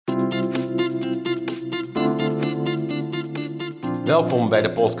Welkom bij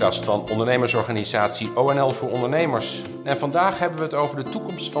de podcast van ondernemersorganisatie ONL voor Ondernemers. En vandaag hebben we het over de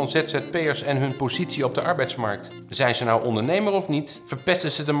toekomst van ZZP'ers en hun positie op de arbeidsmarkt. Zijn ze nou ondernemer of niet?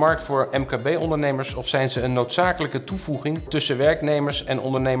 Verpesten ze de markt voor MKB-ondernemers of zijn ze een noodzakelijke toevoeging tussen werknemers en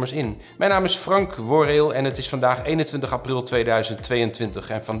ondernemers in? Mijn naam is Frank Worreel en het is vandaag 21 april 2022.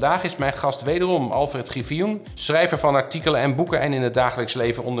 En vandaag is mijn gast wederom Alfred Griffioen, schrijver van artikelen en boeken en in het dagelijks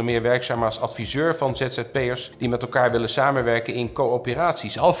leven onder meer werkzaam als adviseur van ZZP'ers die met elkaar willen samenwerken in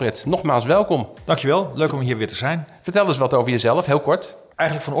coöperaties. Alfred, nogmaals welkom. Dankjewel, leuk om hier weer te zijn. Vertel eens wat over jezelf, heel kort.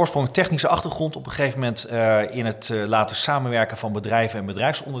 Eigenlijk van oorsprong een technische achtergrond, op een gegeven moment in het laten samenwerken van bedrijven en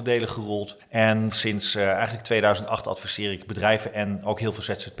bedrijfsonderdelen gerold. En sinds eigenlijk 2008 adviseer ik bedrijven en ook heel veel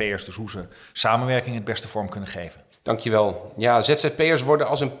ZZP'ers dus hoe ze samenwerking het beste vorm kunnen geven. Dankjewel. Ja, ZZP'ers worden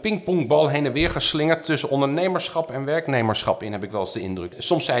als een pingpongbal heen en weer geslingerd tussen ondernemerschap en werknemerschap in, heb ik wel eens de indruk.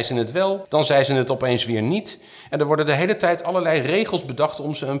 Soms zijn ze het wel, dan zijn ze het opeens weer niet. En er worden de hele tijd allerlei regels bedacht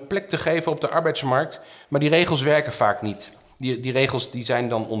om ze een plek te geven op de arbeidsmarkt, maar die regels werken vaak niet. Die regels die zijn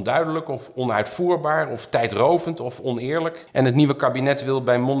dan onduidelijk of onuitvoerbaar of tijdrovend of oneerlijk. En het nieuwe kabinet wil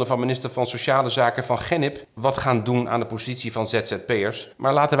bij monden van minister van Sociale Zaken van Gennip wat gaan doen aan de positie van ZZP'ers.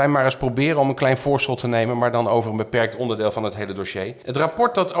 Maar laten wij maar eens proberen om een klein voorschot te nemen, maar dan over een beperkt onderdeel van het hele dossier. Het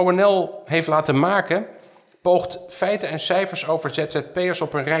rapport dat ONL heeft laten maken poogt feiten en cijfers over ZZP'ers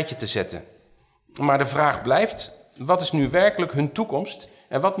op een rijtje te zetten. Maar de vraag blijft, wat is nu werkelijk hun toekomst?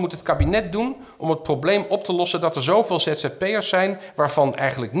 En wat moet het kabinet doen om het probleem op te lossen dat er zoveel ZZP'ers zijn waarvan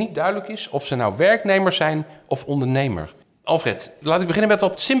eigenlijk niet duidelijk is of ze nou werknemer zijn of ondernemer? Alfred, laat ik beginnen met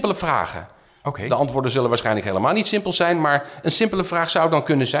wat simpele vragen. Okay. De antwoorden zullen waarschijnlijk helemaal niet simpel zijn, maar een simpele vraag zou dan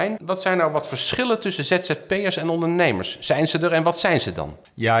kunnen zijn: wat zijn nou wat verschillen tussen ZZP'ers en ondernemers? Zijn ze er en wat zijn ze dan?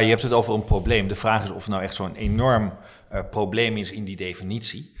 Ja, je hebt het over een probleem. De vraag is of het nou echt zo'n enorm probleem is in die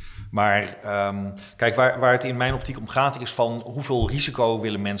definitie. Maar kijk, waar het in mijn optiek om gaat is van hoeveel risico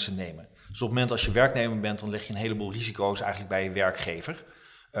willen mensen nemen. Dus op het moment als je werknemer bent, dan leg je een heleboel risico's eigenlijk bij je werkgever.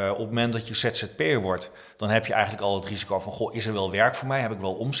 Op het moment dat je ZZP'er wordt, dan heb je eigenlijk al het risico van, goh, is er wel werk voor mij? Heb ik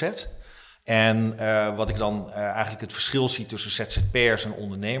wel omzet? En wat ik dan eigenlijk het verschil zie tussen ZZP'ers en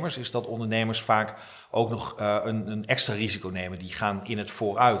ondernemers, is dat ondernemers vaak ook nog een extra risico nemen. Die gaan in het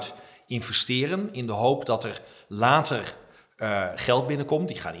vooruit investeren in de hoop dat er later geld binnenkomt.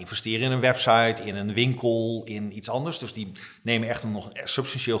 Die gaan investeren in een website, in een winkel, in iets anders. Dus die nemen echt een nog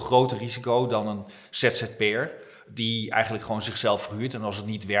substantieel groter risico dan een ZZP'er die eigenlijk gewoon zichzelf verhuurt. En als het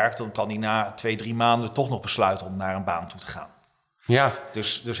niet werkt, dan kan hij na 2-3 maanden toch nog besluiten om naar een baan toe te gaan. Ja.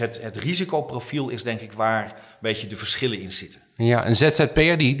 Dus het risicoprofiel is denk ik waar een beetje de verschillen in zitten. Ja, een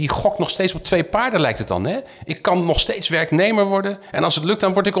ZZP'er die gokt nog steeds op 2 paarden, lijkt het dan, hè? Ik kan nog steeds werknemer worden en als het lukt,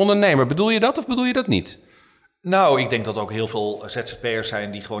 dan word ik ondernemer. Bedoel je dat of bedoel je dat niet? Nou, ik denk dat er ook heel veel ZZP'ers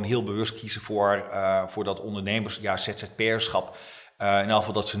zijn die gewoon heel bewust kiezen voor dat ondernemers, ja, ZZP'erschap. In ieder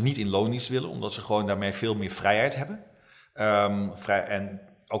geval dat ze niet in loondienst willen, omdat ze gewoon daarmee veel meer vrijheid hebben. En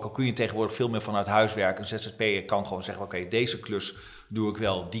ook al kun je tegenwoordig veel meer vanuit huis werken, een ZZP'er kan gewoon zeggen, oké, deze klus doe ik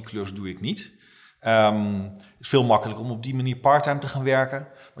wel, die klus doe ik niet. Het is veel makkelijker om op die manier parttime te gaan werken,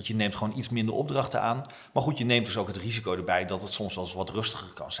 want je neemt gewoon iets minder opdrachten aan. Maar goed, je neemt dus ook het risico erbij dat het soms wel eens wat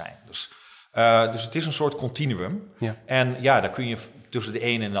rustiger kan zijn. Dus het is een soort continuum. Ja. En ja, daar kun je tussen de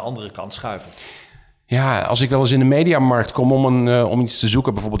ene en de andere kant schuiven. Ja, als ik wel eens in de mediamarkt kom om iets te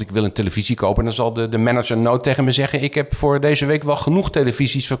zoeken, bijvoorbeeld ik wil een televisie kopen, dan zal de manager nooit tegen me zeggen, ik heb voor deze week wel genoeg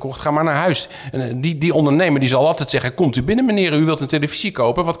televisies verkocht, ga maar naar huis. En die ondernemer die zal altijd zeggen, komt u binnen meneer, u wilt een televisie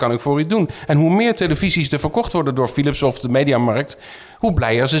kopen, wat kan ik voor u doen? En hoe meer televisies er verkocht worden door Philips of de mediamarkt, hoe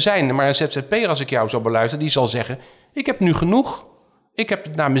blijer ze zijn. Maar een ZZP'er, als ik jou zo beluister, die zal zeggen, ik heb nu genoeg, ik heb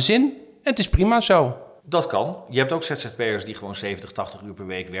het naar mijn zin en het is prima zo. Dat kan. Je hebt ook ZZP'ers die gewoon 70, 80 uur per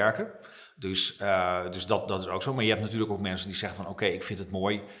week werken. Dus dat is ook zo. Maar je hebt natuurlijk ook mensen die zeggen van oké, ik vind het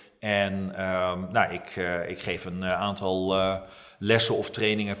mooi. En ik geef een aantal lessen of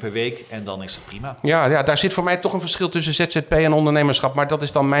trainingen per week en dan is het prima. Ja, daar zit voor mij toch een verschil tussen ZZP en ondernemerschap. Maar dat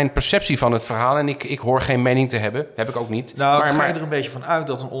is dan mijn perceptie van het verhaal. En ik hoor geen mening te hebben. Heb ik ook niet. Nou, ik ga je er een beetje van uit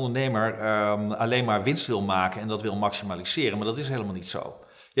dat een ondernemer alleen maar winst wil maken en dat wil maximaliseren. Maar dat is helemaal niet zo.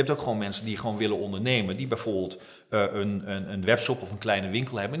 Je hebt ook gewoon mensen die gewoon willen ondernemen, die bijvoorbeeld een webshop of een kleine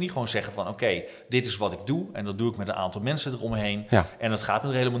winkel hebben en die gewoon zeggen van oké, dit is wat ik doe en dat doe ik met een aantal mensen eromheen. Ja. En het gaat me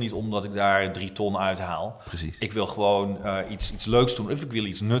er helemaal niet om dat ik daar 3 ton uithaal. Precies. Ik wil gewoon iets leuks doen of ik wil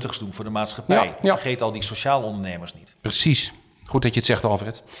iets nuttigs doen voor de maatschappij. Ja. Vergeet al die sociaal ondernemers niet. Precies. Goed dat je het zegt,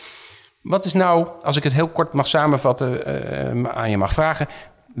 Alfred. Wat is nou, als ik het heel kort mag samenvatten, aan je mag vragen,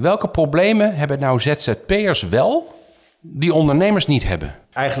 welke problemen hebben nou ZZP'ers wel die ondernemers niet hebben?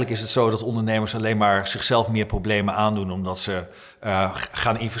 Eigenlijk is het zo dat ondernemers alleen maar zichzelf meer problemen aandoen, omdat ze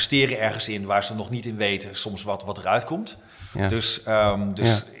gaan investeren ergens in waar ze nog niet in weten soms wat eruit komt. Ja. Dus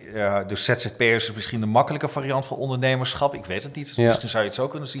ZZP'ers is misschien de makkelijke variant van ondernemerschap. Ik weet het niet. Ja. Misschien zou je het zo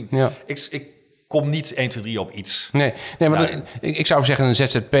kunnen zien. Ja. Ik kom niet 1, 2, 3 op iets. Nee, maar ik zou zeggen, een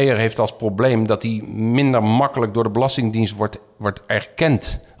ZZP'er heeft als probleem dat hij minder makkelijk door de Belastingdienst wordt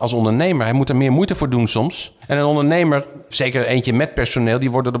erkend als ondernemer. Hij moet er meer moeite voor doen soms. En een ondernemer, zeker eentje met personeel,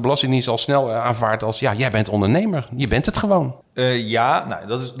 die wordt door de Belastingdienst al snel aanvaard als, ja, jij bent ondernemer. Je bent het gewoon.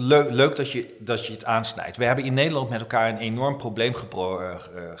 Dat is leuk dat je het aansnijdt. We hebben in Nederland met elkaar een enorm probleem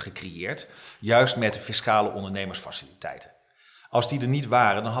gecreëerd, juist met de fiscale ondernemersfaciliteiten. Als die er niet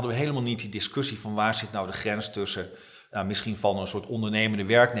waren, dan hadden we helemaal niet die discussie van waar zit nou de grens tussen misschien van een soort ondernemende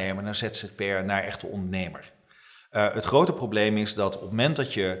werknemer naar ZZP'er naar echte ondernemer. Het grote probleem is dat op het moment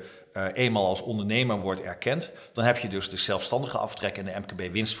dat je eenmaal als ondernemer wordt erkend, dan heb je dus de zelfstandige aftrek en de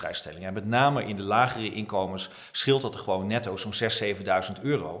MKB-winstvrijstelling. En met name in de lagere inkomens scheelt dat er gewoon netto zo'n 6.000, 7.000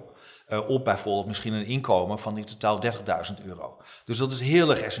 euro op bijvoorbeeld misschien een inkomen van in totaal 30.000 euro. Dus dat is heel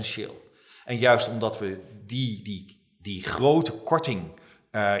erg essentieel. En juist omdat we die grote korting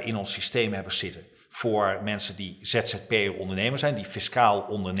in ons systeem hebben zitten voor mensen die ZZP'er ondernemer zijn, die fiscaal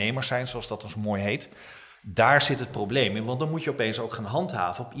ondernemer zijn, zoals dat zo mooi heet. Daar zit het probleem in, want dan moet je opeens ook gaan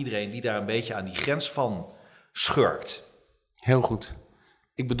handhaven op iedereen die daar een beetje aan die grens van schurkt. Heel goed.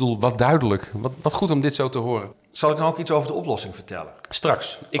 Ik bedoel, wat duidelijk. Wat goed om dit zo te horen. Zal ik nou ook iets over de oplossing vertellen?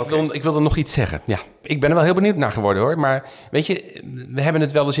 Straks. Ik wilde nog iets zeggen. Ja. Ik ben er wel heel benieuwd naar geworden hoor. Maar weet je, we hebben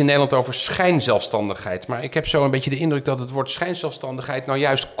het wel eens in Nederland over schijnzelfstandigheid. Maar ik heb zo een beetje de indruk dat het woord schijnzelfstandigheid nou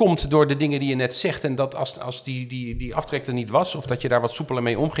juist komt door de dingen die je net zegt. En dat als die aftrek er niet was, of dat je daar wat soepeler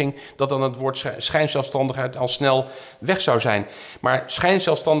mee omging, dat dan het woord schijnzelfstandigheid al snel weg zou zijn. Maar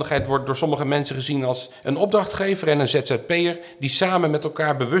schijnzelfstandigheid wordt door sommige mensen gezien als een opdrachtgever en een ZZP'er die samen met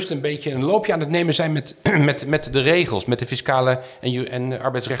elkaar bewust een beetje een loopje aan het nemen zijn met de regels, met de fiscale en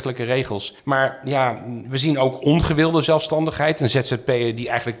arbeidsrechtelijke regels. Maar ja, we zien ook ongewilde zelfstandigheid. Een ZZP'er die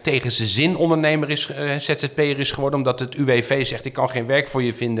eigenlijk tegen zijn zin ZZP'er is geworden, omdat het UWV zegt, ik kan geen werk voor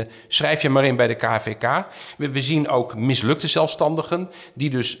je vinden, schrijf je maar in bij de KVK. We zien ook mislukte zelfstandigen, die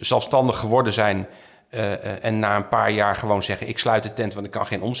dus zelfstandig geworden zijn en na een paar jaar gewoon zeggen, ik sluit de tent, want ik kan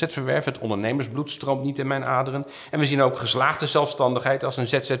geen omzet verwerven. Het ondernemersbloed stroomt niet in mijn aderen. En we zien ook geslaagde zelfstandigheid als een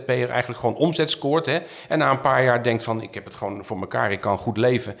ZZP'er eigenlijk gewoon omzet scoort. Hè, en na een paar jaar denkt van, ik heb het gewoon voor elkaar, ik kan goed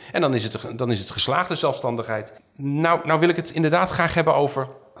leven. En dan is het geslaagde zelfstandigheid. Nou wil ik het inderdaad graag hebben over,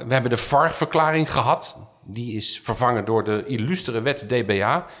 we hebben de VAR-verklaring gehad. Die is vervangen door de illustere wet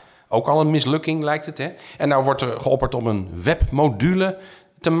DBA. Ook al een mislukking lijkt het. Hè? En nou wordt er geopperd om een webmodule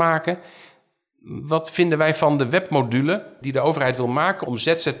te maken. Wat vinden wij van de webmodule die de overheid wil maken om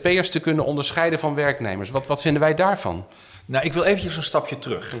ZZP'ers te kunnen onderscheiden van werknemers? Wat vinden wij daarvan? Nou, ik wil eventjes een stapje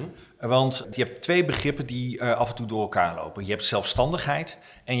terug. Want je hebt 2 begrippen die af en toe door elkaar lopen. Je hebt zelfstandigheid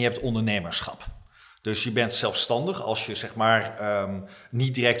en je hebt ondernemerschap. Dus je bent zelfstandig als je zeg maar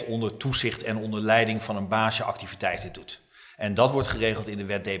niet direct onder toezicht en onder leiding van een baasje activiteiten doet. En dat wordt geregeld in de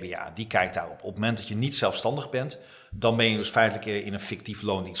wet DBA. Die kijkt daarop. Op het moment dat je niet zelfstandig bent, dan ben je dus feitelijk in een fictief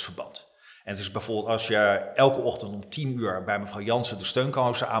loondienstverband. En het is bijvoorbeeld als je elke ochtend om 10 uur bij mevrouw Jansen de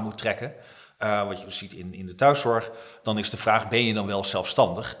steunkousen aan moet trekken, wat je dus ziet in de thuiszorg, dan is de vraag, ben je dan wel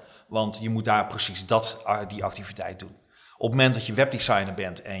zelfstandig? Want je moet daar precies die activiteit doen. Op het moment dat je webdesigner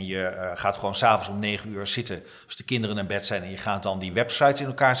bent en je gaat gewoon 's avonds om 9 uur zitten, als de kinderen naar bed zijn en je gaat dan die websites in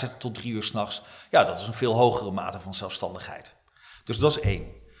elkaar zetten tot 3 uur 's nachts, ja, dat is een veel hogere mate van zelfstandigheid. Dus dat is 1.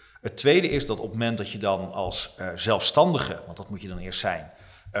 Het tweede is dat op het moment dat je dan als zelfstandige, want dat moet je dan eerst zijn,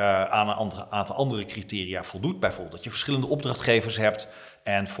 aan een aantal andere criteria voldoet. Bijvoorbeeld dat je verschillende opdrachtgevers hebt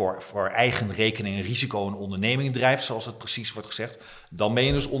en voor eigen rekening een risico een onderneming drijft, zoals het precies wordt gezegd. Dan ben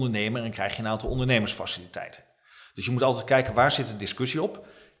je dus ondernemer en krijg je een aantal ondernemersfaciliteiten. Dus je moet altijd kijken, waar zit de discussie op?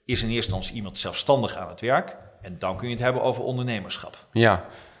 Is in eerste instantie iemand zelfstandig aan het werk? En dan kun je het hebben over ondernemerschap.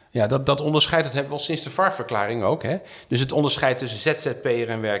 Ja, dat onderscheid dat hebben we al sinds de VAR-verklaring ook. Hè? Dus het onderscheid tussen ZZP'er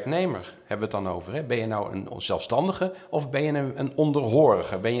en werknemer hebben we het dan over. Hè? Ben je nou een zelfstandige of ben je een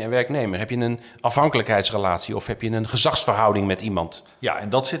onderhorige? Ben je een werknemer? Heb je een afhankelijkheidsrelatie of heb je een gezagsverhouding met iemand? Ja, en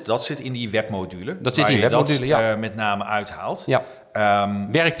dat zit in die webmodule. Dat zit in die webmodule, ja. Met name uithaalt. Ja.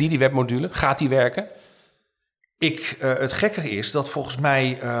 Werkt die webmodule? Gaat die werken? Het gekke is dat volgens mij,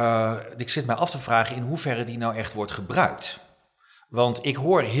 ik zit mij af te vragen in hoeverre die nou echt wordt gebruikt. Want ik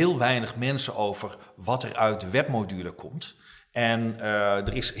hoor heel weinig mensen over wat er uit de webmodule komt. En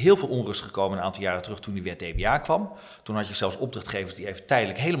er is heel veel onrust gekomen een aantal jaren terug toen die wet DBA kwam. Toen had je zelfs opdrachtgevers die even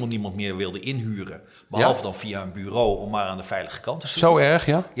tijdelijk helemaal niemand meer wilden inhuren. Behalve dan via een bureau om maar aan de veilige kant te zitten. Zo erg,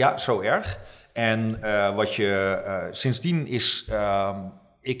 ja? Ja, zo erg. En sindsdien is...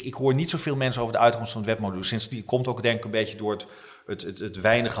 Ik hoor niet zoveel mensen over de uitkomst van het wetmodule. Sindsdien komt ook denk ik een beetje door het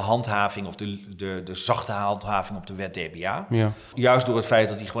weinige handhaving of de zachte handhaving op de wet DBA. Ja. Juist door het feit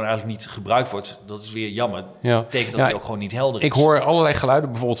dat die gewoon eigenlijk niet gebruikt wordt, dat is weer jammer. Ja. Betekent dat die ook gewoon niet helder is. Ik hoor allerlei geluiden,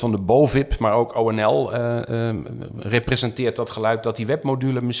 bijvoorbeeld van de BOVIP, maar ook ONL representeert dat geluid dat die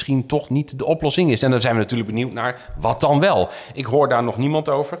webmodule misschien toch niet de oplossing is. En dan zijn we natuurlijk benieuwd naar wat dan wel. Ik hoor daar nog niemand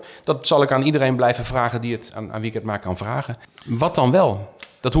over. Dat zal ik aan iedereen blijven vragen aan wie ik het maar kan vragen. Wat dan wel?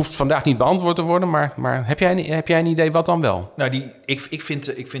 Dat hoeft vandaag niet beantwoord te worden, maar heb jij een idee wat dan wel? Nou, ik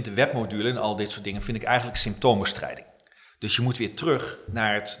vind de webmodule en al dit soort dingen vind ik eigenlijk symptoombestrijding. Dus je moet weer terug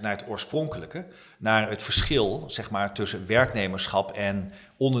naar het oorspronkelijke, naar het verschil zeg maar, tussen werknemerschap en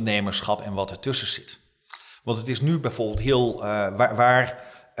ondernemerschap en wat ertussen zit. Want het is nu bijvoorbeeld heel... waar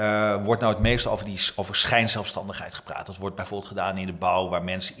wordt nou het meest over schijnzelfstandigheid gepraat. Dat wordt bijvoorbeeld gedaan in de bouw, waar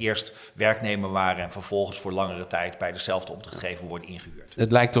mensen eerst werknemer waren en vervolgens voor langere tijd bij dezelfde opdrachtgever worden ingehuurd.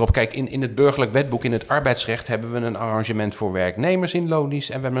 Het lijkt erop, kijk, in het burgerlijk wetboek, in het arbeidsrecht, hebben we een arrangement voor werknemers in loondienst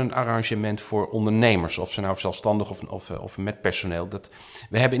en we hebben een arrangement voor ondernemers, of ze nou zelfstandig of met personeel.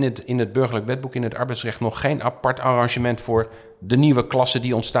 We hebben in het burgerlijk wetboek, in het arbeidsrecht, nog geen apart arrangement voor de nieuwe klasse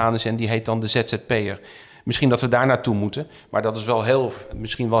die ontstaan is en die heet dan de ZZP'er. Misschien dat we daar naartoe moeten, maar dat is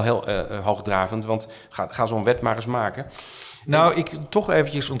misschien wel heel hoogdravend, want ga zo'n wet maar eens maken. Nou, toch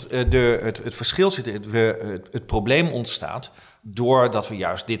eventjes, want het verschil zit, het probleem ontstaat doordat we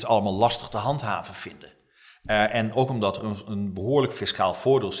juist dit allemaal lastig te handhaven vinden. En ook omdat er een behoorlijk fiscaal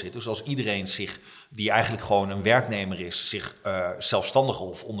voordeel zit. Dus als iedereen die eigenlijk gewoon een werknemer is, zich zelfstandige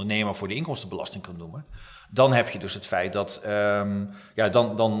of ondernemer voor de inkomstenbelasting kan noemen, dan heb je dus het feit dat,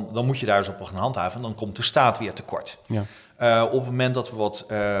 dan moet je daar eens op gaan handhaven en dan komt de staat weer tekort. Ja. Op het moment dat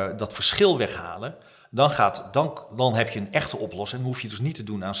we dat verschil weghalen, dan heb je een echte oplossing en hoef je dus niet te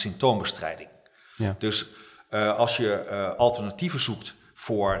doen aan symptoombestrijding. Ja. Dus als je alternatieven zoekt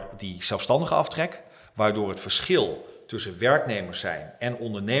voor die zelfstandige aftrek, waardoor het verschil tussen werknemers zijn en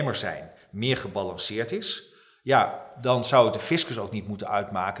ondernemers zijn meer gebalanceerd is, ja, dan zou de fiscus ook niet moeten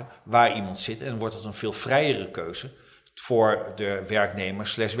uitmaken waar iemand zit en wordt het een veel vrijere keuze voor de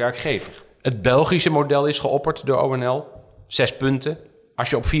werknemer/werkgever. Het Belgische model is geopperd door ONL. 6 punten. Als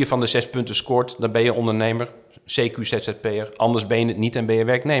je op 4 van de 6 punten scoort, dan ben je ondernemer, CQ ZZP'er. Anders ben je het niet en ben je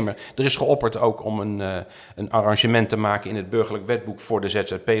werknemer. Er is geopperd ook om een arrangement te maken in het burgerlijk wetboek voor de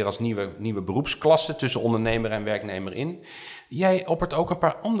ZZP'er als nieuwe beroepsklasse tussen ondernemer en werknemer in. Jij oppert ook een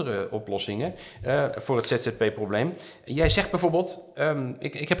paar andere oplossingen voor het ZZP-probleem. Jij zegt bijvoorbeeld,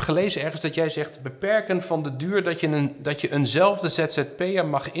 ik heb gelezen ergens dat jij zegt, beperken van de duur dat je eenzelfde ZZP'er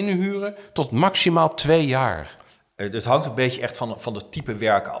mag inhuren tot maximaal 2 jaar. Het hangt een beetje echt van het type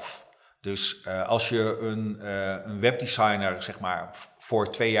werk af. Dus als je een webdesigner zeg maar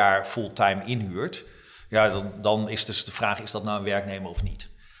voor 2 jaar fulltime inhuurt, ja, dan is dus de vraag, is dat nou een werknemer of niet?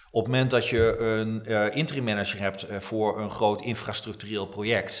 Op het moment dat je een interim manager hebt voor een groot infrastructureel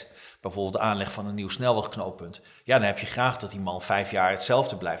project, bijvoorbeeld de aanleg van een nieuw snelwegknooppunt, ja, dan heb je graag dat die man 5 jaar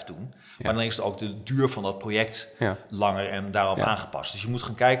hetzelfde blijft doen. Ja. Maar dan is ook de duur van dat project langer en daarop aangepast. Dus je moet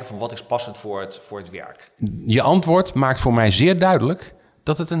gaan kijken van wat is passend voor het werk. Je antwoord maakt voor mij zeer duidelijk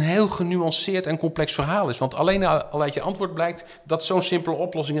dat het een heel genuanceerd en complex verhaal is. Want alleen al uit je antwoord blijkt dat zo'n simpele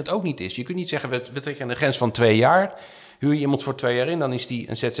oplossing het ook niet is. Je kunt niet zeggen, we trekken een grens van 2 jaar. Huur je iemand voor 2 jaar in, dan is die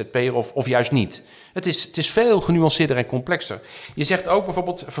een ZZP'er of juist niet. Het is veel genuanceerder en complexer. Je zegt ook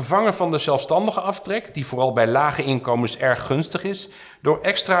bijvoorbeeld vervangen van de zelfstandige aftrek, die vooral bij lage inkomens erg gunstig is, door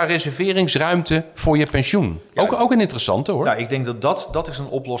extra reserveringsruimte voor je pensioen. Ja, ook een interessante, hoor. Ja, ik denk dat is een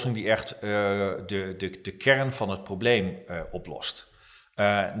oplossing die echt de kern van het probleem oplost.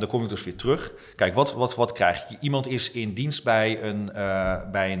 Dan kom ik dus weer terug. Kijk, wat krijg je? Iemand is in dienst bij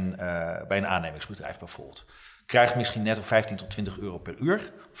een aannemingsbedrijf bijvoorbeeld. Krijgt misschien net 15 tot 20 euro per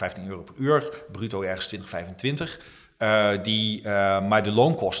uur. 15 euro per uur, bruto ergens 20, 25. Maar de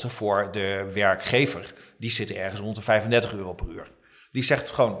loonkosten voor de werkgever, die zitten ergens rond de 35 euro per uur. Die zegt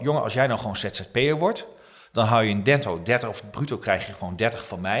gewoon, jongen, als jij nou gewoon ZZP'er wordt, dan hou je een netto 30 of bruto krijg je gewoon 30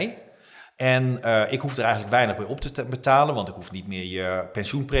 van mij. En ik hoef er eigenlijk weinig bij op te betalen, want ik hoef niet meer je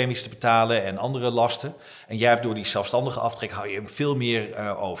pensioenpremies te betalen en andere lasten. En jij hebt door die zelfstandige aftrek, hou je veel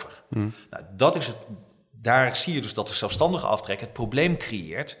meer over. Nou, dat is het. Daar zie je dus dat de zelfstandige aftrek het probleem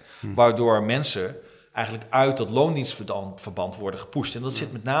creëert, waardoor mensen eigenlijk uit dat loondienstverband worden gepusht. En dat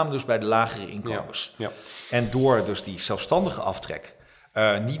zit met name dus bij de lagere inkomens. Ja. Ja. En door dus die zelfstandige aftrek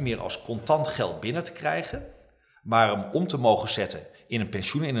niet meer als contant geld binnen te krijgen, maar hem om te mogen zetten in een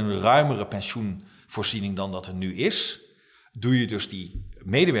pensioen, in een ruimere pensioenvoorziening dan dat er nu is, doe je dus die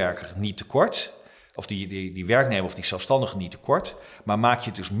medewerker niet tekort. of die werknemer of die zelfstandige niet tekort, maar maak je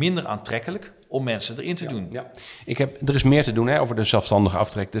het dus minder aantrekkelijk om mensen erin te doen. Ja. Er is meer te doen over de zelfstandige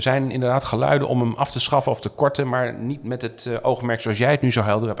aftrek. Er zijn inderdaad geluiden om hem af te schaffen of te korten, maar niet met het oogmerk zoals jij het nu zo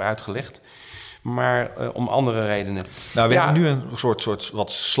helder hebt uitgelegd, maar om andere redenen. Nou, we hebben nu een soort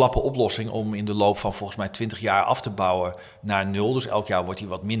wat slappe oplossing om in de loop van volgens mij 20 jaar af te bouwen naar 0. Dus elk jaar wordt hij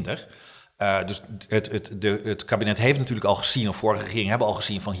wat minder. Dus het kabinet heeft natuurlijk al gezien, of vorige regeringen hebben al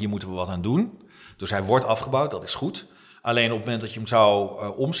gezien van hier moeten we wat aan doen. Dus hij wordt afgebouwd, dat is goed. Alleen op het moment dat je hem zou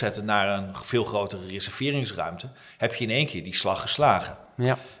omzetten naar een veel grotere reserveringsruimte, heb je in één keer die slag geslagen.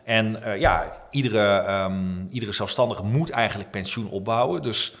 Ja. En iedere zelfstandige moet eigenlijk pensioen opbouwen.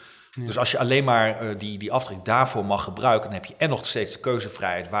 Dus als je alleen maar die aftrek daarvoor mag gebruiken, dan heb je en nog steeds de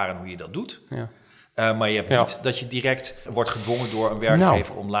keuzevrijheid waar en hoe je dat doet. Ja. Maar je hebt niet dat je direct wordt gedwongen door een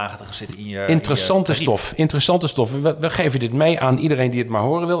werkgever om lager te gaan zitten in je Interessante stof. We geven dit mee aan iedereen die het maar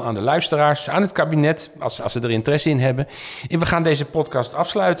horen wil, aan de luisteraars, aan het kabinet, als ze er interesse in hebben. En we gaan deze podcast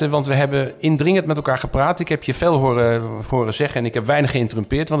afsluiten, want we hebben indringend met elkaar gepraat. Ik heb je veel horen zeggen en ik heb weinig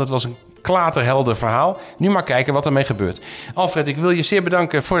geïnterrumpeerd, want het was een klaterhelder verhaal. Nu maar kijken wat ermee gebeurt. Alfred, ik wil je zeer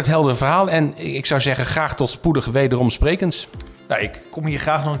bedanken voor het heldere verhaal en ik zou zeggen graag tot spoedig wederom sprekens. Nou, ik kom hier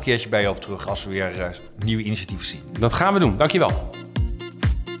graag nog een keertje bij je op terug als we weer nieuwe initiatieven zien. Dat gaan we doen. Dankjewel.